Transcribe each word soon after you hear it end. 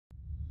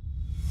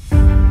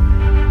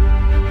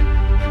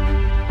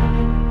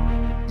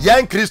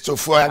Yen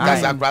Christopher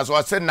Angasa Grass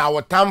or say now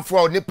time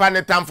for nipa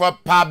ne time for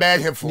pa be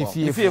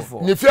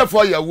hefo. Ni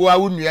fearful ya wo a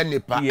wunua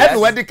nipa.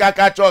 And when the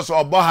kaka chos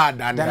or boha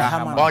dan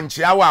on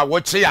chiawa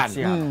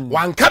wochian.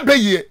 One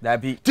kabeye.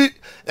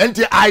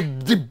 And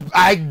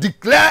I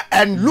declare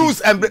and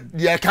lose and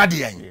the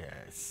Acadian.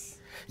 Yes.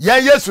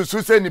 Yes, so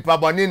say nipa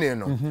bonini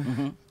no.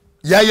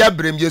 Ya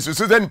brim Jesus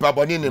so say nipa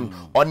bonini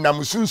on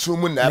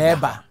namusunsumu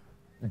neba.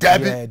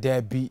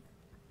 Debbie.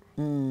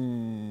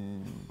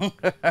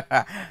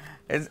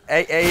 It's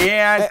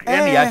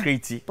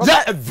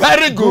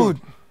very good.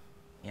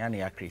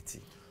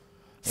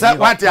 So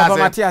what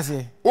you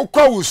say?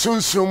 Uko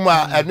sunsun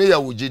a eno ya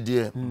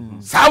wugidie.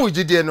 Sa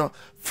wugidie no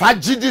fa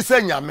gidi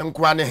se nyame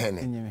nko ane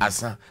hene.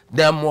 Asa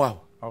dem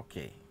mo.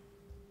 Okay.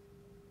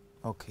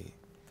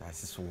 That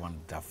is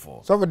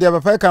wonderful. So for the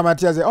papa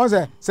Kamatias say, on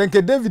say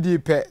senke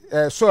David pe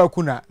so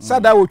akuna.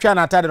 Sada wo twa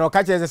na atade no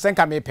ka che say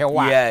senka me pe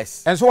wa.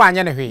 Yes. And so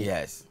anye ne hwe.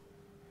 Yes.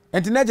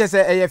 And na je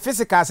say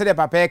physical say the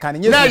papa kan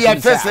nye. Na ye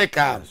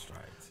physical.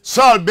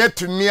 Saul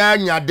betumi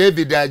anya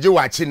David aje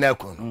wachi na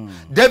kun.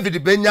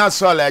 David benya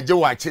Saul aje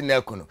wachi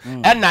na kun.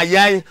 E na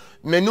yan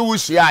menu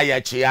wusi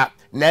ayechia.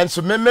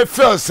 Nanso me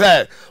feel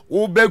say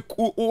wo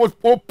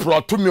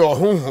plot me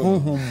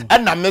ohunhun. E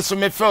na me so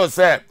me feel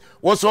say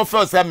wo so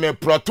feel say me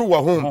plot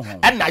wo hum.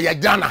 E na ye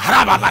gana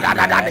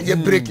haraba ye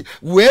break.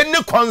 We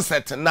any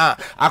concert na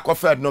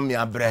akofa no me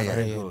abrɛ.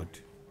 Very good.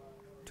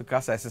 To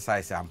cast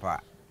exercise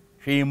ampa.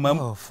 Hwimam.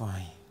 Oh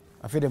fine.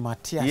 I feel the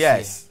Matthias.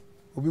 Yes.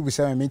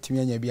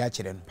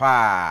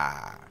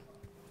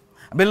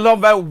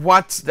 Beloved,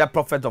 what the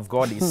prophet of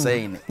God is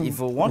saying, if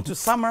we want to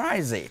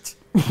summarize it,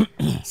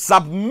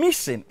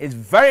 submission is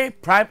very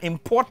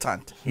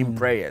important in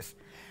prayers.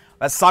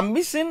 But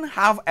submission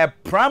have a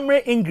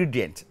primary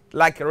ingredient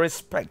like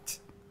respect,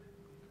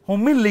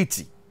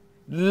 humility,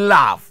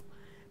 love.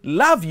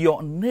 Love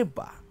your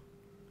neighbor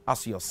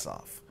as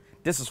yourself.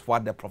 This is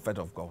what the prophet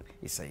of God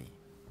is saying.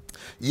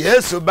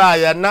 Yes, ba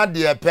ya na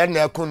de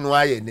pene kunu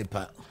aye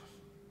nipa.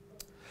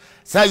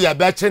 Say ya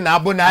beche na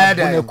abu na ya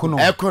de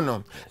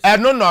ekuno.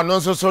 Eno no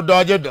so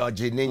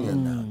dodge ni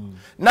nyina.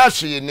 Na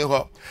hwe ni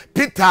ho.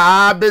 Peter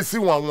besi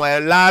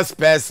won last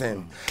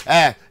person.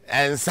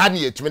 Ensa ne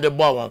yetumi de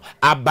bo won,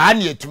 aba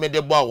ne yetumi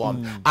de bo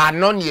won,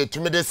 ano ne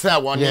yetumi de say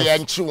won ye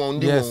nchi won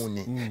di won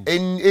ni.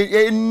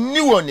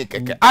 Eni won ni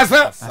keke.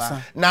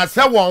 Asa na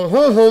say won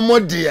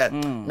honhom de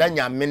na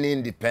nyame ne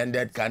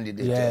independent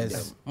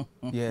candidate.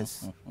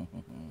 Yes.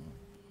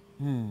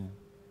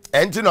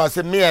 Enti no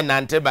se me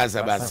nante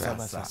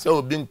basa. So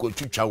obi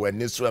nkotwitwa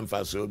wani so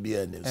emfa so obi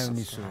ani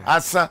so.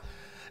 Asa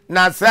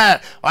na say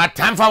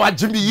atamfa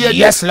wagimi ye.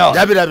 Yes Lord.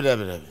 Dabi.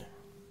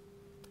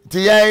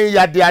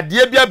 Ya de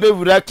ade bia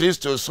bewura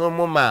Kristo so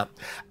mo ma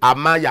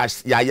ama ya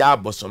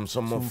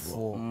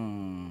abosomsomfo.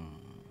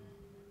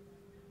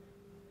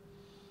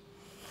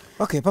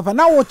 Okay, Papa,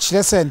 now what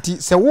you say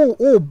say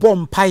wo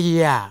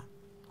bompaye a.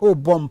 O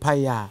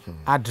bompaye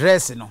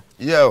address no.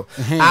 Yo,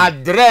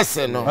 address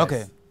no.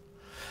 Okay.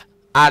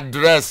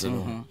 Address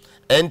no.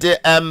 And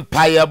the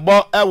empire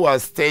bo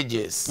was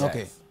stages.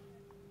 Okay.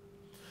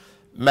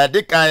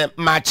 Medical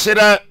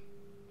machira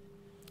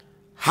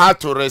how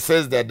to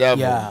resist the devil.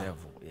 Yeah.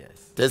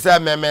 They say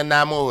me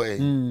na mo we.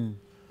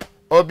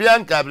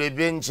 Obianka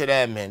brebi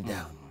nchire me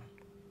down.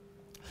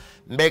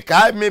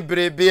 Meka me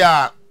brebi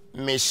a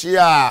me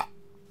shia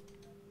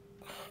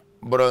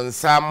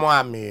bronsamo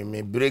a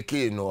me break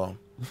no.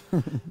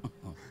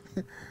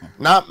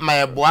 Na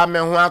my boa me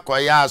ho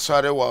akoya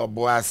asori wo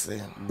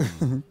boase.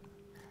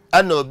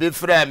 Ana obi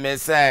frɛ me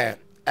say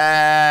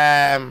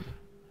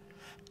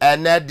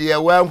ene de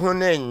wa hu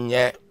ne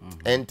nye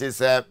enti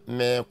se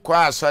me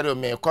kwa asori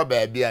me kɔ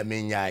ba bia a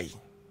me nyai.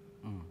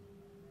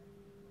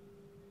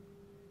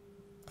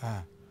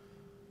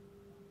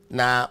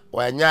 Na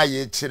wanya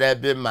ye chire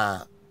bi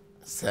ma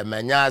se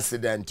manya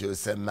accident o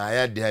se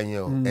maya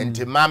danyo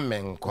enti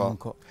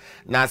mamenko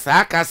na sa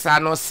akasa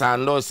no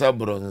sando se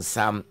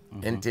bronsam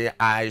enti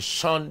I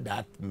shun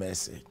that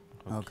message.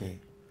 Okay.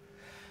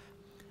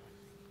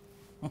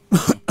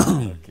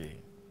 Okay.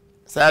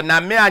 So na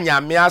me anya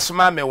me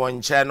asoma me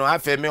wonche no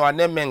afa me one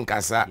me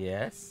nkasa.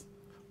 Yes.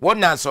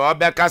 Wona so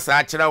obekasa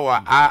akire wo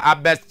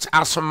abe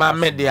asoma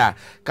me dia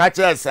ka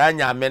kire sa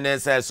anya me ne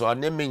se so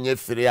ne me nye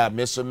free a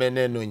me so me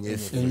ne no nye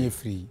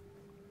free.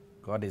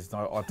 God is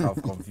not author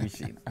of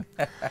confusion.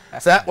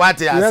 So what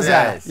you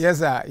say? Yes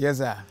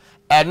sir.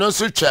 Eno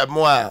so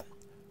twemo a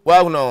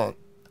wa no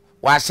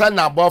wa hye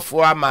na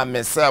bofo ama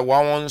me se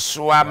won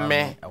so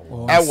ame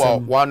ewo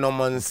wonom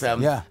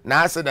nsem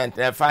na accident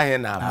e fa he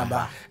na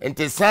aba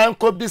enti san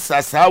ko bi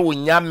sasa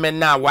wonya me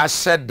na wa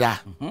hye da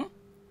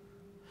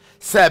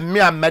se me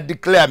a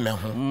medicare me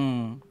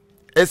ho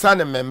esa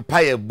ne me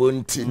mpaye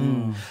bonti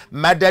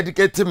ma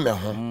dedicate me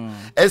ho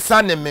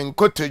esa ne me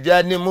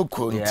nkotodwa ni mu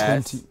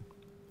konti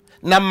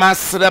na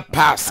masre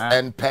pass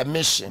and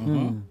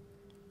permission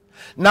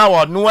na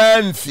wonu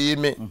amfi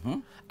me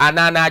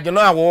anana adwono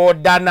a wo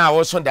da na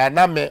wo so da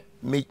na me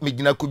me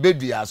gina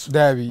kubedua so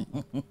Davi.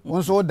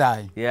 Won so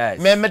die. Yes.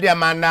 me de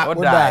amana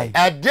die.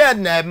 ade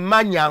na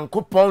ma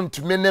Nyankopon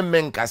tumi ne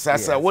menkasa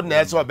sa wo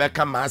na eso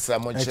obeka ma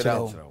asam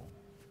kire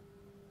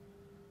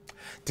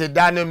te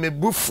dane me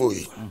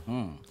bufoi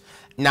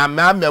na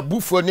ma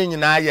bufo ni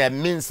nyina ya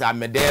means am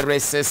de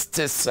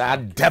resist sa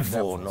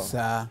devil no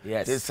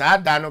Yes. te sa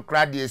da no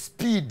kra the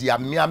speed ya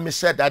me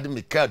shed that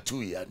me ka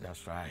 2 years.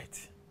 That's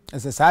right.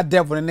 Ese sa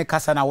devil ne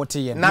kasa na wote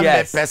ye. Na me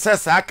Yes. pese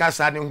sa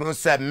kasa ni hu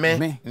se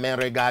me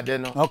regard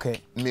no.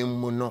 Okay. Me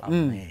mu no.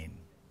 Amen.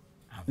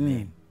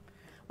 Amen.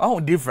 Oh,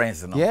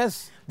 difference, no?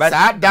 Yes. But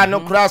sa da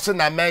no kra so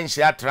na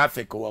mention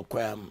traffic wo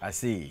kwam. I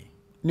see.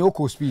 No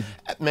ko speed.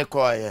 Me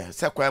ko ye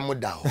se kwam mu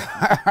da.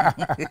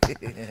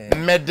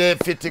 Me de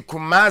fiti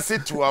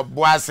Kumasi to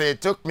Obuasi,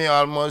 it took me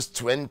almost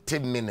 20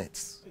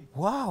 minutes.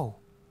 Wow.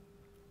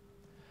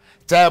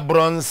 Te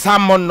bron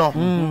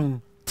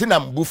samono. Tina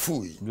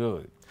mbufu.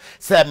 Good.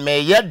 Say me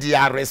ye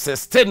dia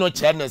resist no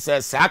chene say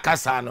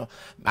sakasa no.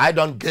 I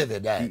don't give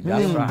it that.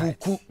 That's right.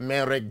 Buku me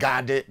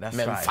regard it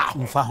me right.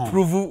 fa.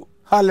 Prove.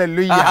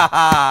 Hallelujah.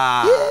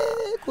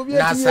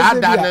 Na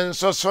sada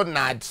nso so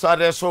na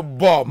sore so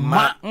bo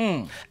ma.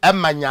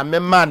 Emanya me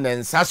ma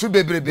nensa so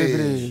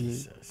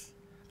bebrebe.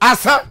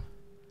 Asa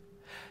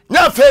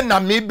nya fe na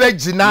me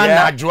begina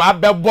na adwo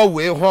abebo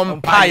we ho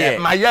mpaye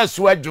ma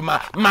yesu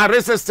adwuma ma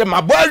resist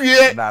ma bo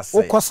awie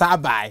Okosa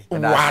abai.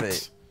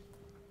 what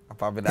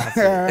Papa, that's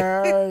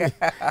it.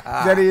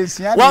 There is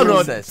one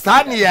of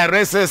stand here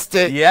resist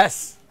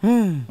Yes.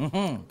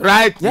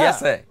 right Yes,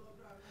 sir.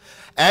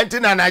 and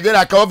in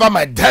Nigeria cover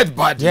my dead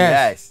body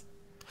Yes.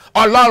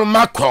 Olorun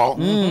mako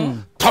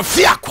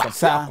tofia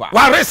kwa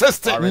wa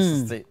resist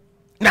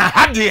na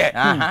hadie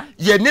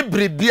ye ni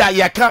bribia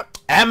ye ka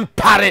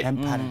empare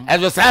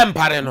ezo sa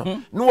empare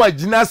no no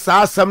wagina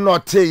sa asem na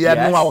ote ye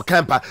no wa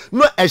kampa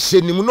no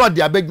ehyenim no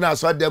de abegina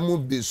so da mu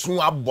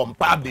besu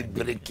abompa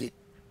bebreki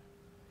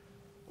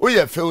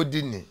oye fe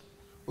odini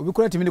Obi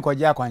kura timi ni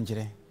kwaje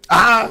akwankyere.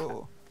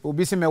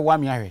 Obi se mewa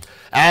me ahwe.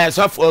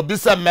 So obi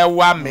se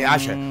mewa me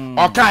ahwe.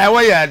 Oka e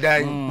wo ye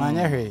dan.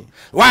 Manya hwe.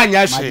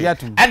 Wanya hwe.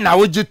 E na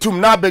wogitum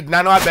na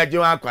abegina na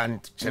abegye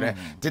akwankyere.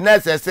 Ti na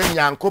se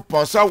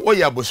Nyankopon so wo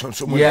ye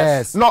bosonsomo.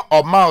 No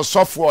oma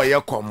osofo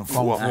oye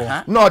komfo.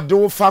 Na ode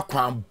wo fa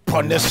kwan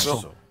bone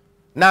so.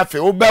 Na fe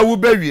wo ba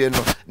wie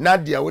no na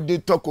de wo de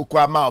tokoko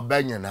ama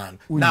obanyina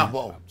na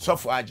bo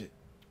sofo age.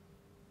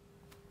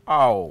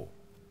 Ow.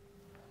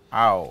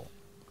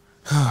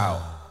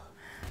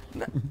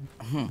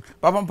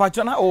 Papa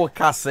Mpachona o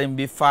kasem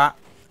bi fa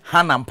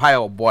Hana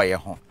Empire boy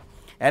ho.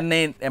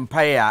 Ene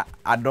Empire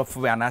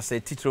adofo ana say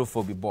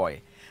teacherfo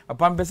boy.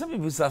 Papa mpese bi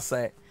bisa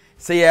say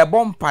ye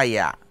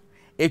bompire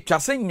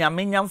etwase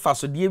nyame nyamfa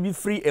so de bi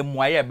free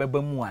emuaye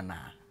ebeba mu ana.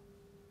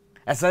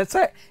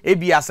 Ese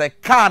ebi ase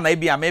ka na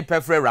ebi ame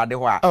pefre rade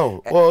ho a.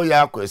 Oh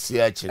ya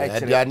kwesi a kire.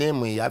 Aduane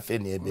mu ya fe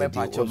na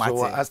ebedi. So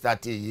I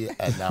start yi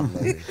enam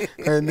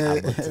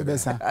Ene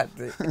besa.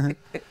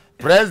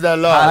 Praise the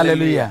Lord.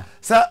 Hallelujah.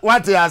 So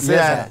what you say?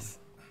 Yes.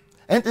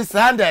 And it's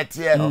standard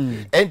here.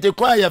 And the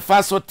kwa ye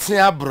fa so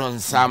tia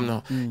bronsam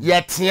no.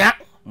 Ye tia.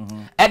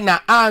 And na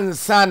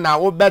ansa na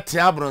wo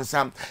betia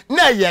bronsam.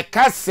 Na ye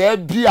ka se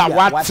bi a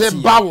wate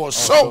ba wo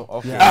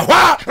so.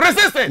 Ehwa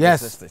resist it.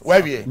 Yes.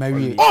 Where we?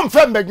 On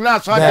fe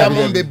megna so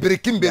dem be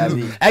breaking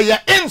belu. Eye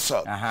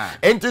insult.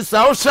 And it's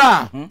so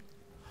sha.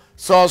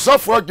 So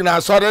for gina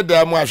so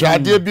dem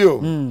ahwade bi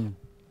o.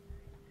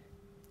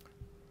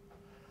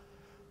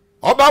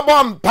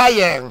 Obabom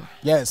payen.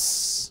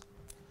 Yes.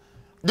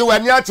 The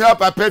when you tell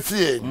papa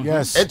fie.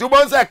 Yes. It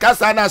won't say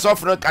kasa na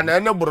sofro kana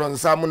no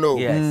bronsam no.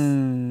 Yes.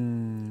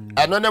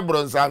 Eno ne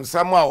bronsam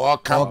samwa o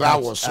kan ba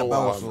wo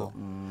so.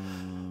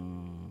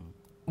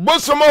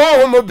 Bosomo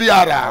ho mo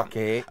biara.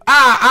 Okay.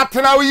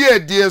 Atena wo ye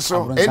die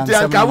so. Enti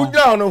anka wo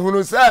gya no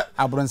hunu se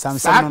Abronsam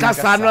sam.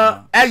 Kasa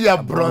no eye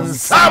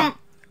bronsam.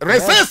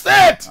 Resist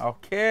it.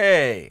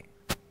 Okay.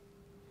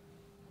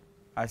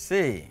 I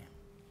see.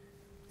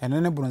 Eno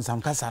ne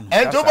bronsam kasa no.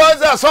 And to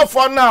boza so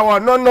for now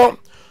no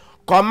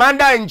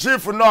commander in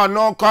chief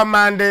no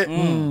command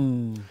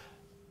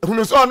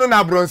hunu so no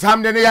na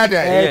bronsam de ne ya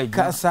de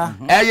kasa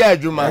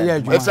adwuma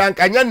esan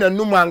kanya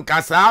nanum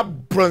ankasa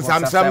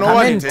bronsam sam no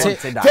want to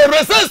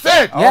resist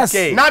it.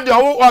 Okay. Na de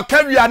o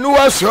ka wia no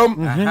wasom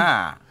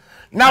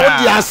na wo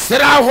di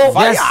asra ho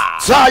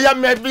so ya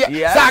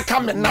mebi sa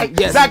ka me na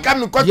sa ka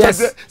me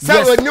kwatade sa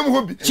onim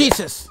ho bi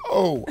Jesus.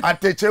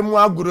 Atechemu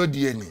aguro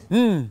die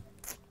ni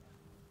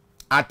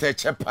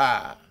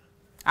atechepa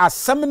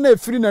asam na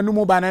efiri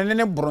nanum ba na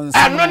ne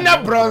bronsam eno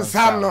ne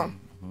bronsam no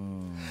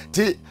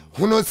ti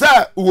hunu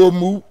sa wo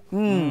mu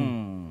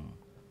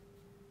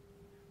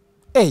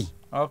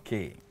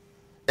Okay.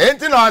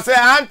 Enti no say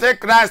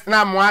antichrist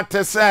na mo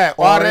ate say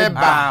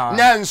oreba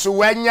na nso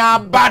wanya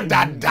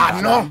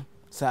badada no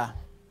sa.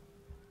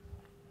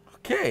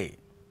 Okay.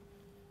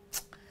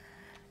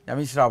 Ya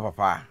mishra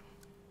papa.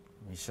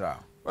 Mishra.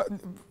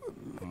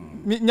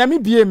 Nyami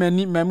bie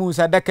mani mamu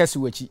sa dakasi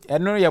wachi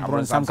eno ye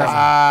bronsam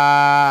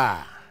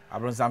kasa.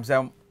 Abronsam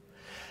sam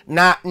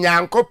na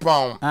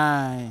Nyankopon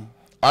ai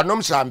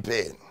onom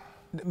champagne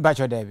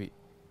Bacho Debbie.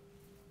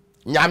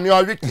 Nyame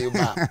owike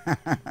ba.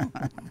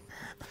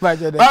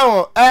 Bacho Debbie.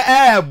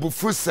 Oh,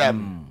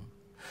 bufusem.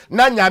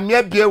 Na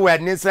nyame bie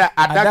wani se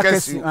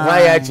adakasi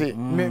wayachi.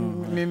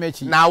 Me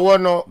mechi. Na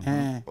wono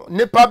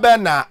nipa be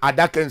na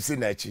adakansi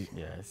na chi.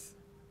 Yes.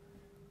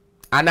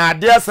 Ana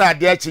ade sa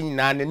ade chi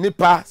nyina ne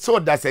nipa so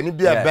da se ni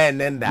bia ben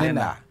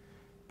nenda.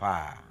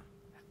 Pa.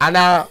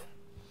 Ana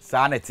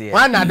sanity.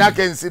 Wan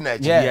adakansi na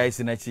chi. Yeah, is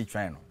na chi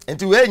twan no.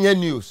 Enti we nya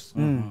news.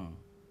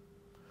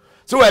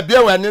 So we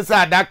bia wani se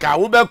adaka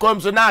wo be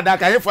kom so na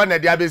adaka hefo na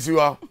dia besi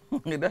wo.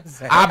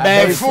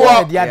 Abefo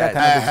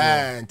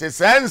nti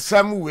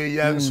sensam we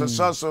yan so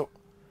so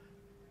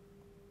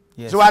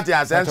what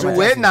you say so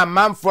we na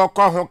manfo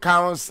ko ho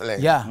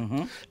counseling Yeah.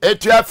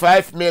 Etua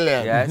 5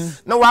 million.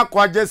 Yes. No wa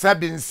kwaje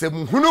sabi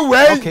nsem hunu we.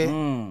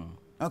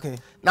 Okay.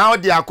 Now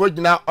they are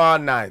kojina all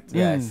night.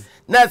 Yes.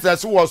 Next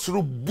so was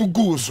through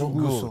bugu so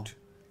Good.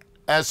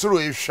 through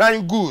a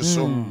shine good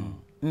so.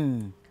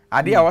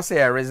 Ade a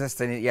wase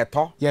resisting ye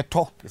to. Ye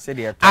to. You say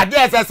ye to. Ade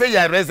as say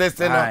you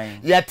resisting no.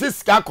 Ye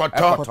tiska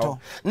koto.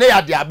 Na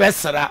ya de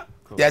abesra.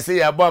 Ye say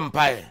ye bom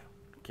pai.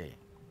 Okay.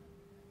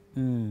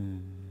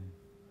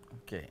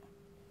 Okay.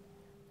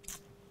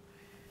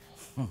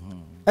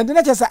 And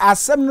then just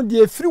asem no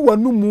de free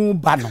wanu mu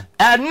ba no.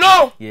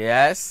 No.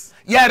 Yes.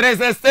 Ye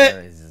resisting.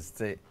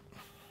 Resist.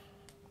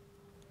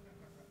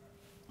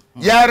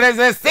 Ye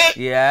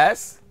resisting.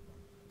 Yes.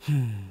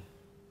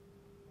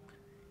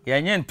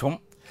 Ye nyentum.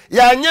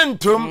 Ya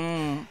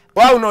nyentum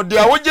wa no de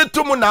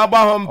wogetum na agba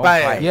ho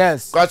mbae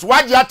Yes. Because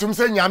waje atum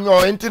se nyame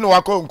o enti no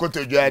wako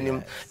nkotodwa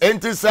anim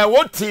enti se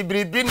woti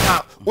bribi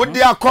na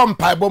wodi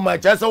akompa bo ma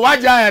che se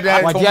waje ayede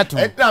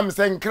entam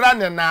se nkra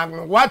ne na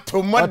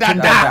wato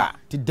modada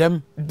Ti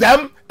dem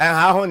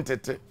ha ho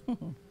ntete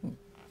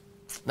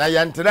na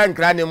yantra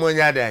nkra ne mo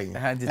nya dai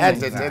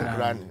ntete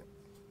nkra ne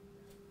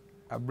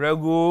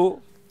Abrago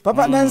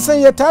Papa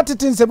nansen ye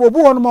tatetin se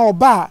bobu hono ma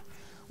oba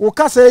wo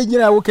kasa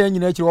nyina wo kan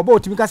nyina akiri wo ba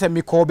otimi kasa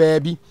me ko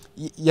baabi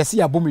yesi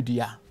ya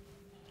bomedua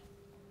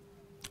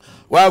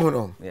wa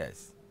huno.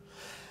 yes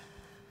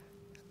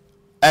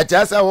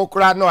Echasa wo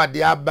kura no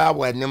ade aba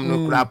wanim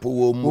no kura po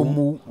wo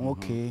mu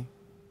okay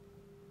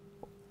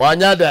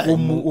onya da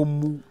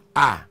omu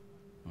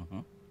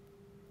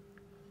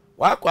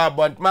wa kwa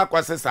bont ma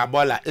kwa se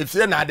sabola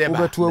efie na ade ba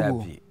obetu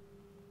ogu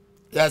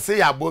yesi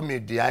ya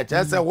bomedua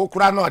echasa wo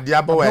kura no ade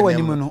aba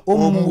wanim no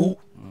omu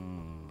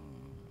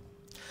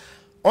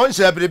on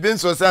shebribin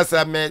so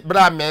sasa me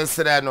bra me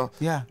sre no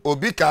Yeah.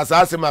 obi ka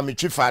sase ma me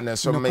twifa ne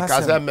so me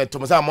ka sa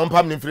metum sa mo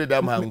mpam ne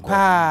freedom hanko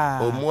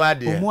omu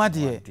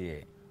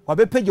ade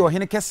wabepeje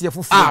ohene kese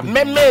fufu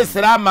me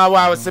sra ma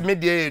wa se me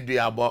de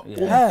eduabo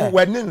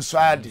wani nso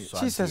ade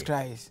Jesus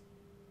Christ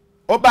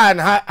oba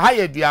na ha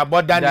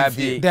eduabo dan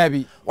fi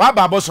Dabi wa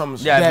babo som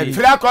so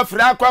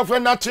frako fe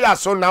na tia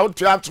so na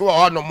otu ato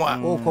ho no mo a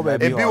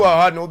ebi wo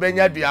ho no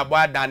obenya eduabo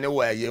adane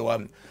wa ye wa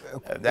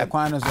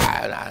kwan so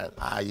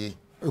ayi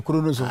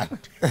ekuru so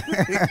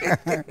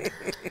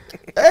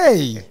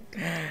hey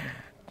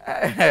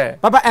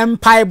Papa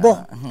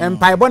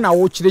empire na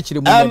wo chirechire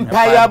mu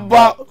empire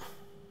bo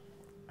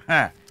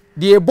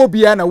de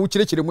ebobia na wo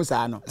chirechire mu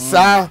saa no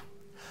sa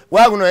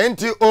wa gno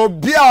enti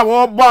obi a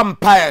wo bo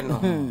empire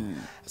no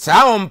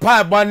sa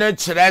empire bo na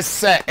chire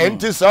se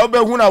enti sa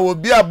obehu na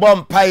obi a bo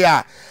empire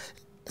a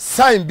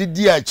sign bi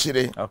di a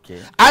chire okay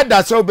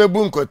ada so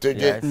obebu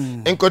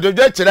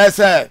nkotodwe chire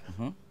se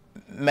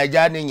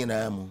meja ni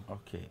nyina mu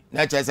okay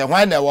na chese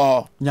hwan na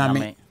wo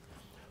nyame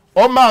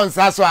o ma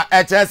nsa so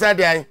a chese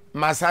de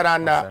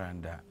masaranda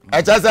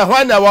chese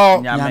hwan na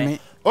wo nyame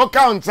o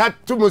count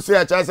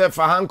tumusu chese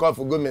fa handcuff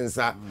go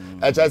mensa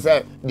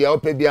chese de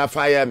ope bia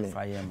fire me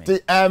ti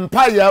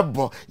empire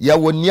bo ya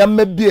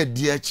woniama bi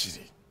adi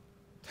akire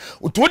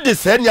utu de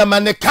se niama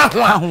ne ka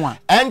ho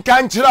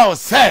enka nchira o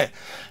se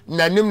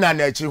nanim na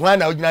na achi hwan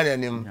na ogina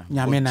nanim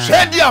nyame na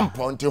shediam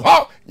point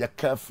ho ya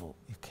careful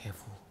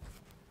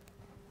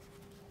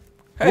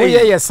oh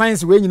yeah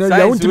science we nyina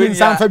ya untimi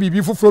nsan fa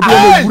bibi fufuro bi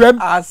na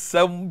guram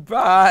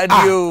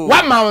asambadio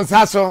wa ma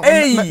nsa so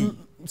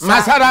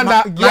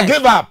masaranda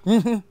give up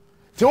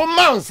ti o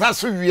ma nsa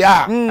so wi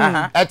a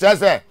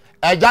etese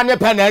eja ne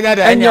pe na enya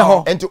de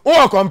enti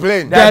o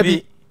complain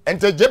Dabi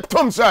enti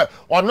jeptom sir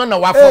ono na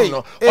wa fom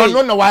no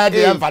ono na wa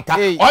de mfata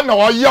ono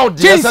wo ye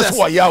odi Jesus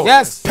wo ye o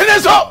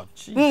piniso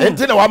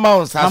enti na wa ma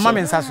nsa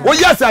so o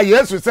yes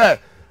yesu sir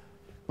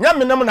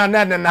nyame nam na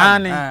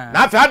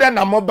na afa ade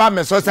na mo ba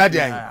me so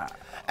sadia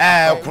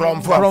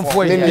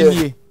kromfo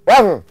ni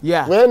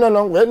yeah we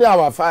no we ni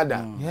our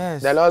father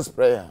yes the Lord's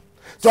prayer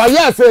so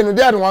yes say no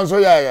there one so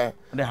yeah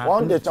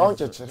one day chon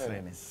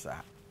chechere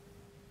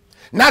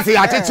na fe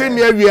acheche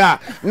mi awia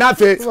na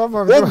fe o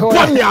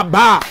bon ya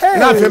ba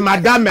na fe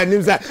madam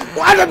anim say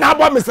why na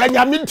abo me say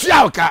nyame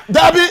ntua oka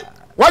dabi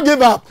what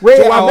give up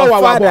so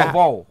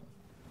wa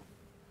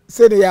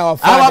say they are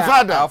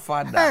our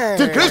father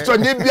ti Christo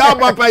ni bia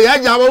papa ya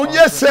ja wo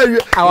nye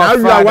sewi na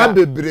awia wa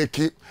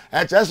bebreki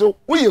so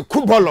we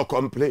kubolo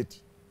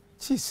complete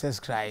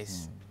Jesus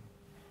Christ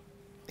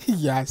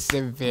yes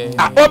seve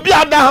obi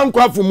ada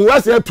hankwafu mu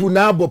wase tu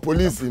na abo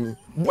police ni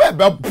boy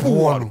be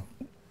poor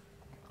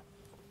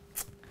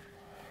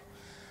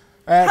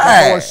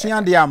o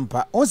sua de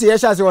ampa o se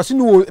yesha se o se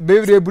no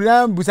bebre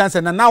bura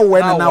busanse na we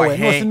na we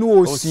no se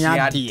no o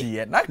sua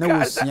de na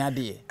o sua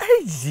de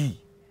easy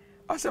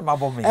o se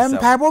mabo me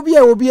empa bo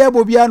bia obi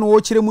a no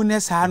o kire mu ne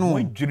sa no o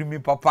dwiri mi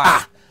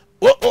papa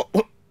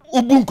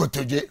ubun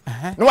kotoje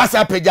no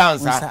wasa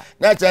pejansa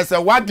na chese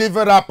what give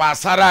it up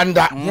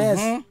asaranda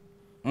yes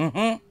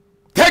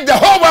take the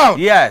whole world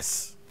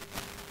yes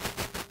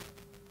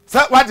so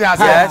what you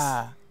say yes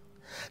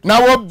na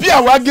obi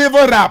a wa give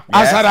it up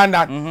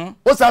asaranda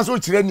o san so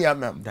kire ni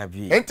amam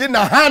enti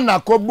na ha na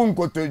ko bun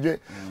kotoje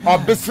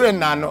obesre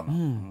na no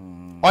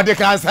o de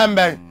kan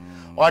sambe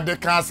o de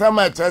kan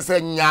sama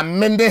chese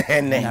nyame ne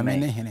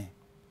hene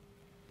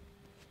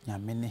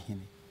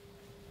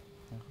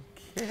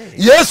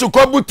Yesu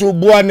ko butu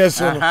bua ne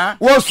so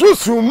wo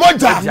susu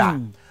moja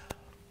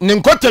ni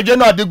nkoteje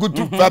na de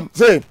gutu fam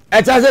say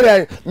e cha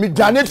say mi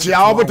dwane tia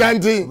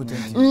obotanti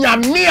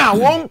nyame a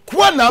won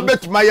ko na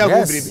betuma ya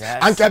hubiri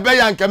anka be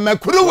ya anka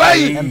makuru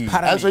wai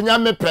enso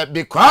nyame pe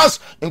because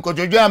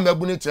nkoteje a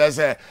mabuni tire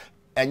say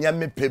enya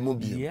me pe mu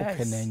bi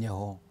pe na enye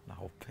ho na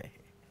ope